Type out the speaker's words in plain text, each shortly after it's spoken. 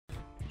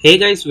Hey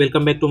guys,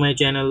 welcome back to my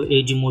channel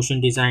AG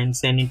Motion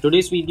Designs, and in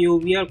today's video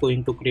we are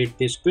going to create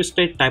this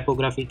twisted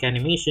typographic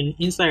animation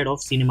inside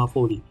of Cinema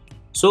 4D.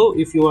 So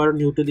if you are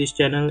new to this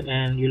channel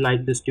and you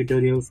like this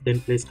tutorials, then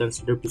please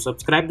consider to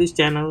subscribe this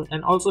channel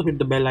and also hit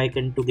the bell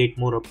icon to get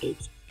more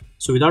updates.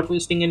 So without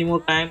wasting any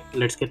more time,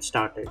 let's get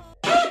started.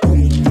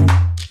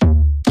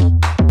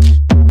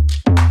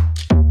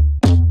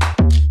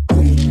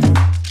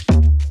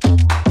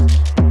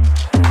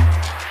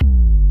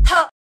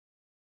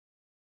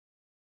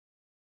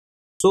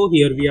 So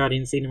here we are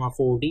in Cinema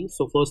 4D.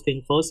 So first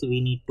thing first,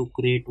 we need to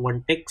create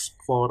one text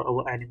for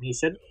our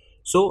animation.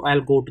 So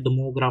I'll go to the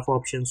more graph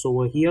options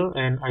over here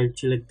and I'll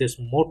select this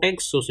more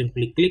text. So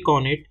simply click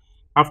on it.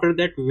 After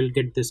that, we will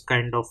get this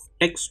kind of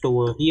text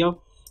over here.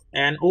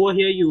 And over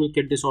here, you will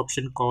get this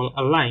option called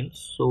align.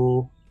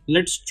 So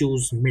let's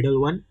choose middle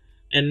one.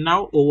 And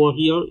now over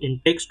here in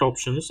text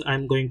options,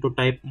 I'm going to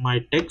type my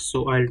text.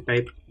 So I'll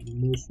type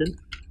motion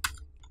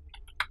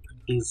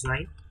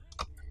design.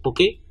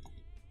 Okay,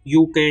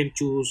 you can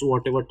choose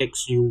whatever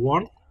text you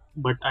want,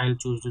 but I'll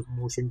choose this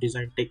motion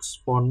design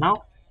text for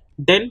now.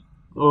 Then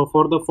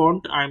for the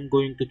font, I'm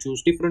going to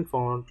choose different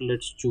font.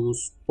 Let's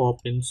choose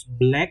Poppins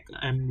black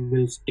and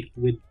we'll stick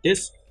with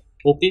this.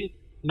 Okay,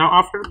 now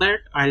after that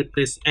I'll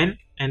press N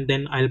and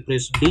then I'll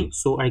press D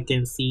so I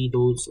can see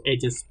those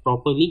edges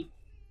properly.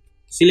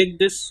 Select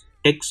this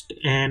text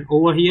and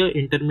over here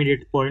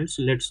intermediate points,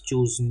 let's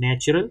choose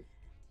natural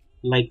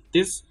like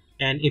this.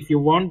 And if you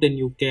want, then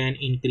you can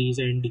increase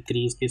and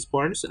decrease these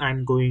points.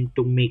 I'm going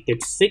to make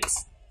it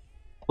 6.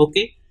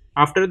 Okay,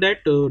 after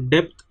that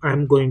depth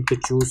I'm going to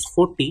choose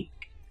 40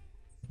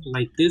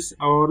 like this,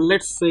 or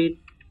let's say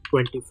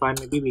 25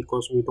 maybe,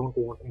 because we don't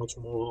want much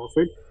more of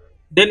it.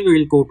 Then we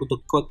will go to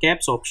the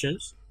caps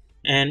options,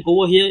 and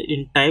over here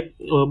in type,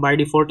 by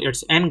default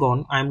it's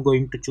n-gon. I'm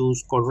going to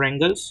choose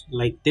quadrangles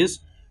like this,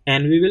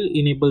 and we will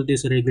enable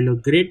this regular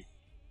grid,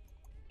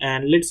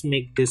 and let's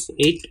make this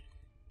 8.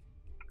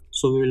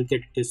 So we will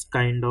get this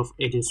kind of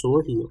edges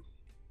over here.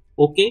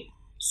 Okay,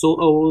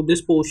 so this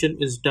portion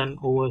is done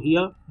over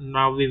here.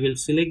 Now we will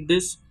select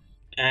this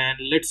and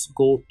let's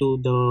go to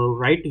the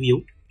right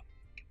view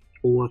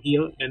over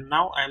here, and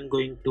now I'm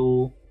going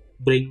to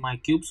bring my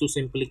cube. So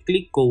simply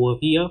click over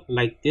here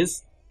like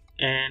this,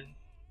 and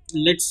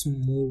let's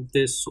move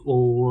this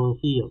over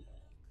here,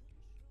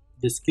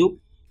 this cube.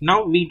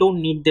 Now we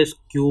don't need this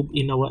cube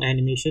in our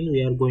animation.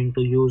 We are going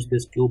to use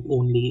this cube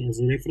only as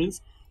a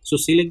reference. So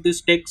select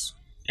this text,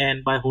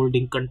 and by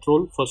holding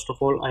control, first of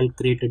all I'll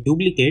create a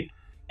duplicate,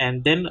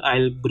 and then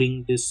I'll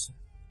bring this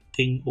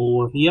thing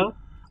over here.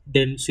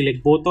 Then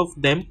select both of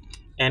them,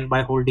 and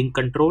by holding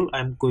control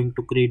I'm going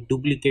to create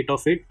duplicate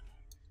of it.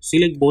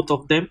 Select both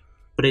of them,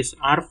 press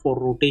R for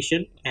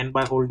rotation, and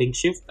by holding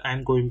shift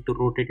I'm going to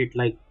rotate it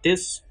like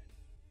this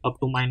up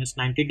to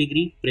 -90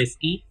 degree. Press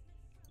E,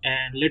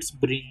 and let's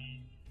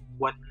bring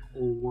one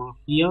over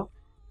here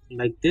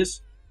like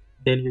this.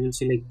 Then we will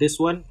select this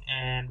one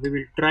and we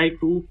will try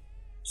to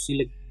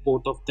select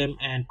both of them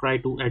and try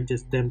to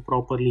adjust them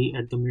properly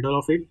at the middle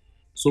of it.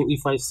 So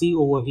if I see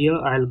over here,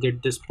 I'll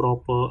get this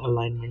proper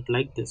alignment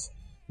like this.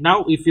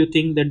 Now if you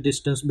think that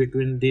distance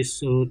between these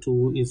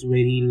two is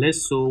very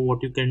less, so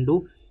what you can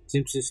do,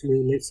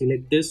 simply let's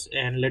select this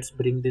and let's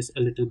bring this a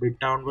little bit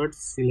downward.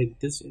 Select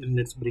this and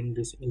let's bring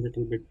this a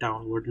little bit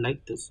downward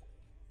like this.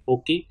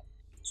 Okay,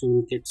 so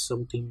you get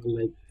something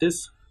like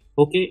this.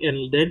 Okay,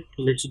 and then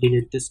let's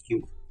delete this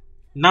cube.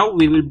 Now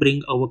we will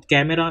bring our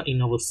camera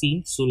in our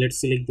scene. So let's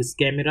select this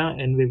camera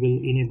and we will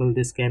enable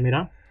this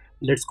camera.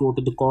 Let's go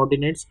to the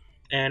coordinates,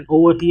 and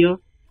over here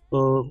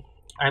uh,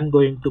 I'm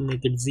going to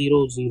make it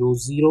 0 0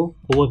 0.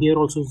 Over here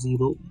also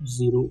 0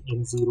 0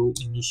 and 0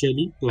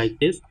 initially like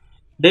this.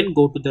 Then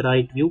go to the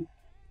right view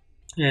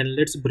and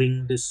let's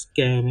bring this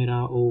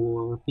camera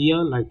over here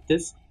like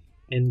this,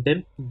 and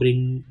then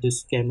bring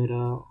this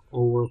camera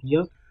over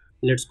here.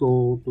 Let's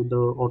go to the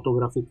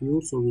orthographic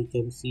view so we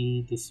can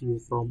see this view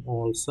from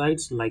all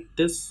sides like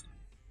this.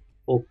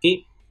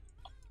 Okay,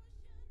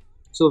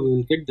 so we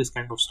will get this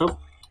kind of stuff.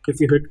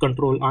 If you hit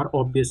Ctrl R,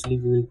 obviously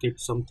we will get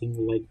something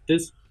like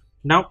this.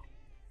 Now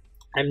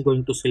I'm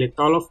going to select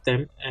all of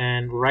them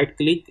and right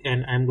click,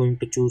 and I'm going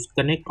to choose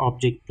connect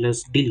object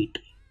plus delete.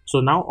 So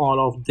now all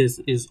of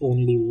this is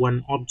only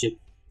one object.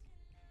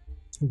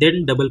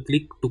 Then double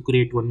click to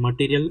create one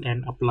material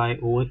and apply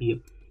over here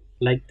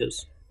like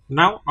this.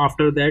 Now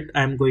after that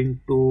I'm going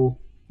to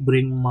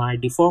bring my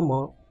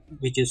deformer,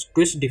 which is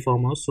twist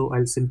deformer. So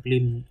I'll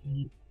simply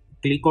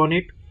click on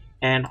it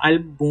and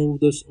I'll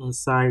move this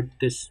inside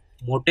this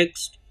more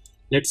text.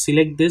 Let's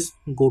select this,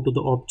 go to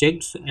the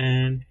objects,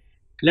 and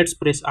let's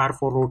press R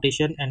for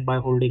rotation, and by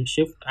holding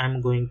shift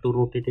I'm going to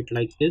rotate it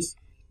like this.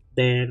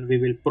 Then we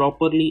will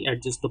properly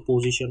adjust the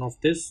position of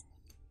this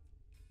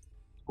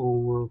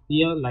over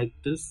here like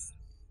this.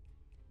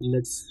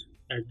 Let's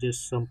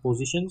adjust some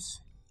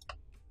positions.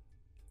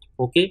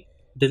 Okay,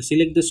 then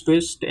select this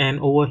twist, and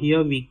over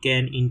here we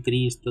can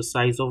increase the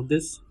size of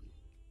this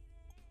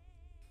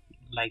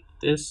like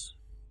this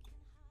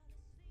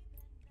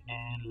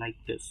and like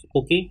this.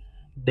 Okay,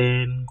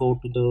 then go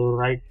to the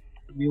right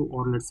view,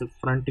 or let's say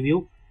front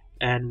view,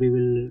 and we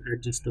will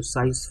adjust the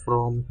size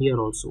from here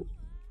also.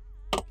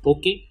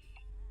 Okay,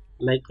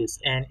 like this.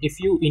 And if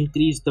you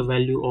increase the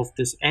value of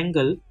this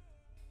angle,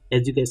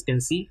 as you guys can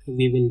see,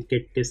 we will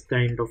get this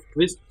kind of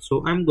twist.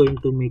 So I'm going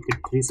to make it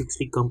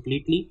 360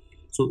 completely.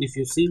 So if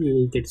you see, we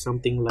will get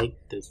something like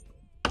this.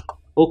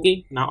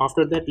 Okay, now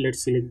after that,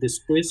 let's select this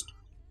twist,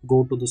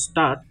 go to the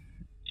start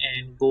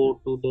and go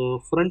to the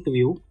front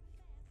view,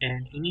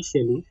 and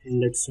initially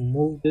let's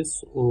move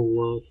this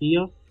over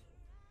here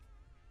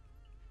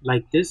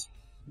like this.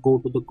 Go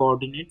to the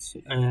coordinates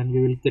and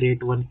we will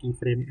create one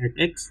keyframe at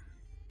X,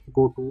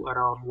 go to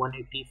around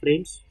 180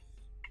 frames,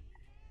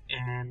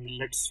 and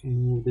let's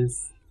move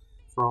this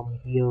from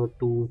here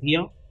to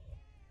here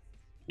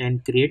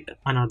and create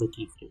another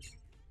keyframe.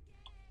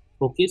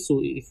 Okay, so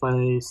if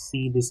I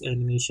see this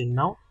animation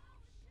now,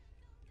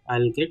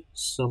 I'll get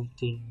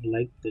something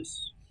like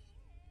this.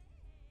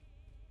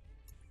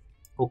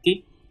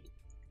 Okay,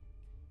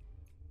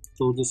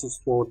 so this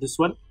is for this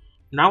one.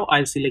 Now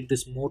I'll select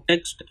this more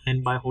text,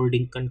 and by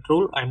holding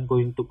control I'm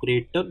going to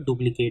create a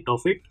duplicate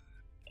of it,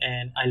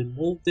 and I'll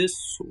move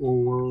this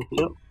over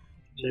here.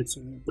 Let's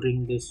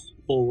bring this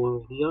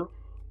over here.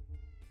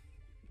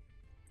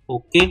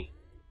 Okay,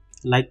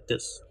 like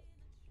this.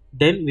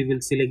 Then we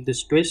will select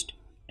this twist,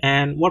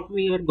 and what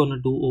we are gonna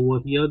do over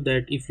here,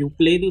 that if you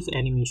play this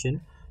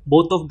animation,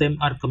 both of them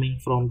are coming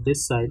from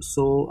this side.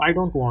 So I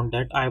don't want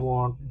that. I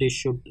want this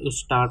should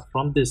start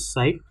from this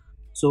side.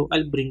 So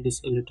I'll bring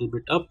this a little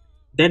bit up.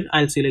 Then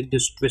I'll select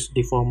this twist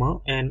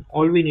deformer, and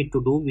all we need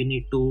to do, we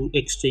need to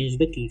exchange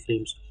the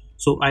keyframes.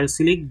 So I'll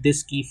select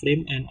this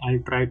keyframe and I'll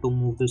try to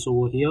move this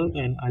over here,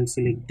 and I'll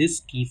select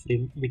this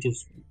keyframe which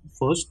is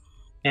first,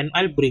 and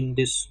I'll bring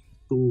this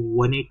to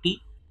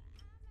 180,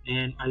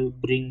 and I'll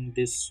bring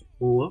this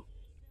over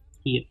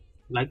here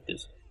like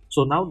this.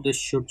 So now this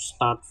should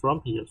start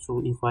from here.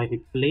 So if I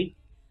hit play,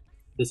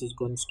 this is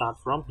going to start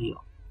from here.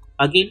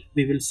 Again,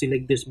 we will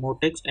select this more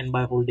text, and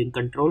by holding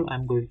control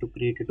I'm going to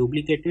create a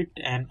duplicate it,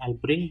 and I'll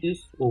bring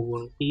this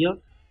over here.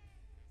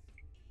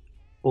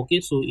 Okay,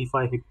 so if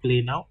I hit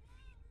play now,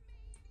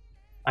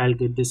 I'll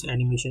get this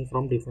animation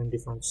from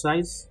different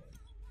size,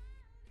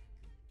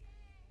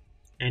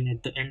 and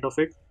at the end of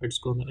it, it's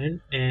going to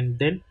end, and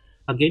then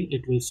again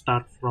it will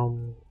start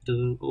from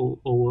the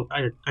over.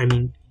 I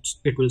mean,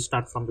 it will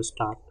start from the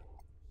start.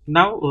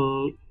 Now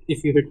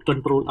if you hit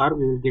Control R,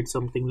 we will get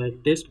something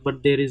like this,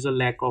 but there is a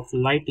lack of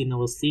light in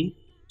our scene.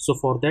 So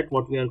for that,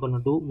 what we are going to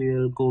do, we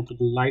will go to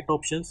the light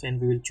options and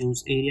we will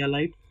choose area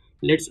light.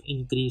 Let's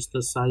increase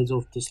the size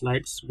of these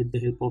lights with the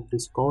help of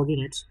these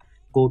coordinates.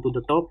 Go to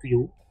the top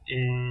view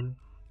and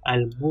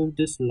I'll move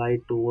this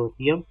light over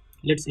here.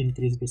 Let's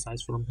increase the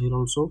size from here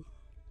also,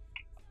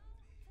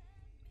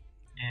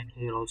 and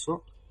here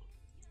also.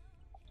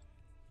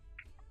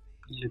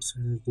 Let's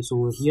move this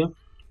over here.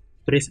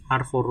 Press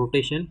R for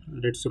rotation.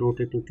 Let's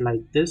rotate it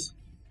like this,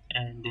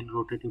 and then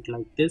rotate it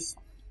like this.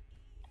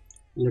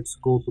 Let's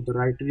go to the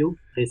right view,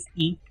 press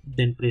E,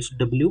 then press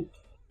W,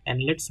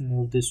 and let's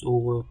move this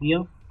over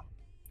here.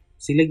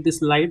 Select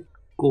this light,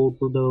 go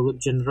to the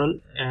general,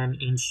 and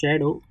in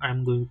shadow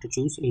I'm going to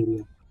choose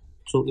area.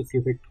 So if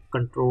you hit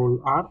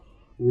Control R,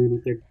 we will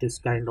get this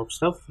kind of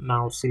stuff.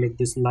 Now select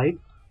this light,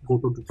 go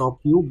to the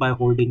top view. By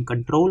holding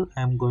Control,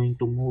 I'm going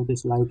to move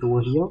this light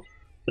over here.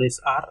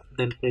 Press R,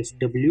 then press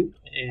W,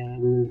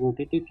 and we will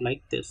rotate it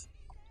like this.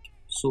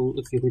 So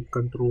if you hit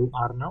Control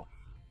R now,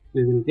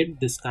 we will get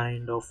this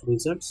kind of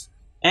results.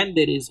 And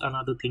there is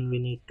another thing we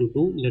need to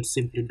do. Let's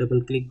simply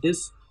double click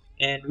this,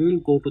 and we will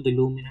go to the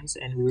luminance,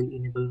 and we will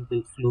enable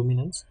the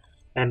luminance,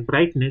 and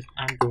brightness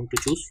I'm going to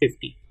choose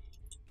 50.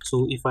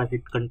 So if I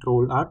hit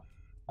Control R,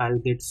 I'll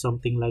get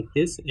something like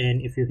this.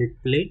 And if you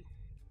hit play,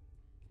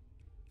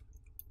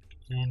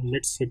 and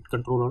let's hit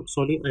Control R,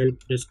 sorry, I'll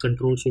press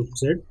Control Shift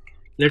Z.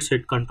 Let's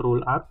hit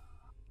Control R,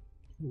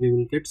 we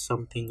will get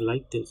something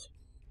like this.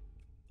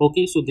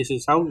 Okay, so this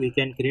is how we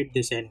can create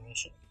this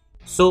animation.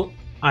 So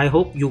I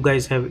hope you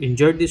guys have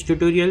enjoyed this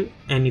tutorial,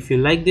 and if you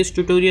like this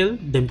tutorial,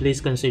 then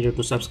please consider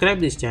to subscribe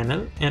this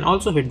channel and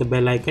also hit the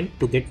bell icon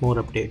to get more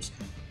updates.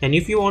 And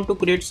if you want to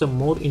create some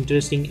more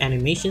interesting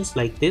animations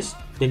like this,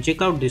 then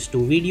check out these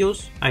two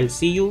videos. I'll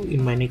see you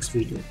in my next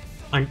video.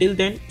 Until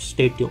then,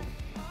 stay tuned.